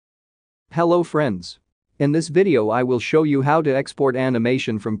Hello friends. In this video I will show you how to export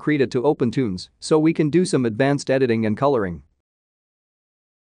animation from Krita to OpenToonz so we can do some advanced editing and coloring.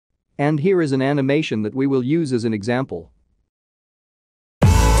 And here is an animation that we will use as an example.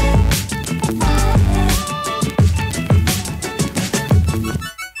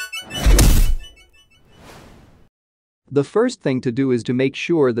 The first thing to do is to make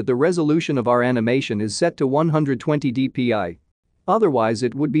sure that the resolution of our animation is set to 120 dpi. Otherwise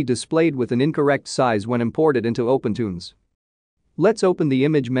it would be displayed with an incorrect size when imported into OpenToonz. Let's open the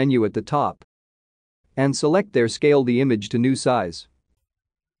image menu at the top and select there scale the image to new size.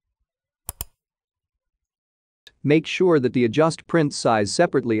 Make sure that the adjust print size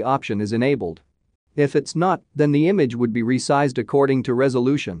separately option is enabled. If it's not, then the image would be resized according to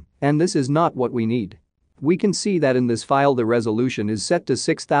resolution, and this is not what we need. We can see that in this file the resolution is set to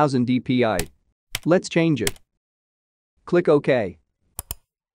 6000 dpi. Let's change it. Click OK.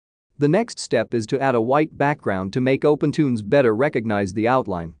 The next step is to add a white background to make OpenToonz better recognize the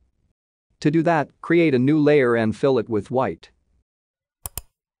outline. To do that, create a new layer and fill it with white.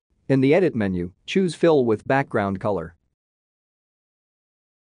 In the Edit menu, choose Fill with Background Color.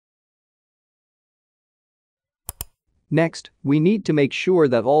 Next, we need to make sure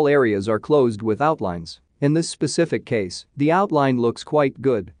that all areas are closed with outlines. In this specific case, the outline looks quite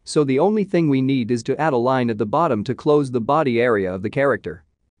good, so the only thing we need is to add a line at the bottom to close the body area of the character.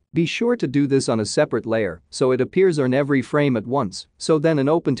 Be sure to do this on a separate layer so it appears on every frame at once, so then in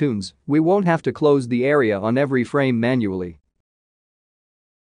OpenToonz, we won't have to close the area on every frame manually.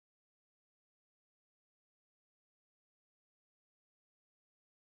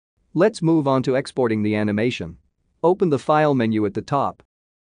 Let's move on to exporting the animation. Open the File menu at the top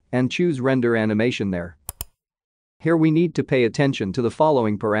and choose Render Animation there. Here we need to pay attention to the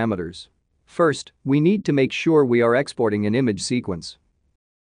following parameters. First, we need to make sure we are exporting an image sequence.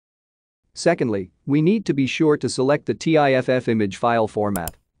 Secondly, we need to be sure to select the TIFF image file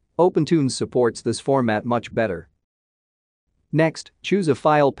format. OpenToonz supports this format much better. Next, choose a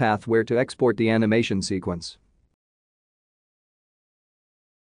file path where to export the animation sequence.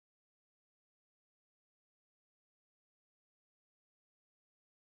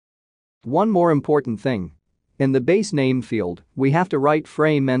 One more important thing. In the base name field, we have to write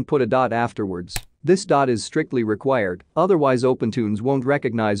frame and put a dot afterwards. This dot is strictly required, otherwise OpenToonz won't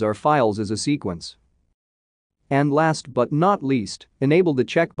recognize our files as a sequence. And last but not least, enable the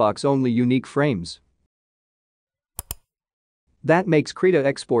checkbox Only Unique Frames. That makes Krita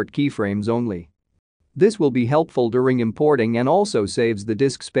export keyframes only. This will be helpful during importing and also saves the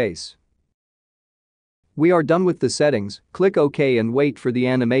disk space. We are done with the settings, click OK and wait for the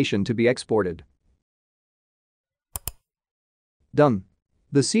animation to be exported. Done.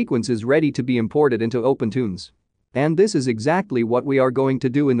 The sequence is ready to be imported into OpenToonz. And this is exactly what we are going to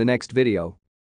do in the next video.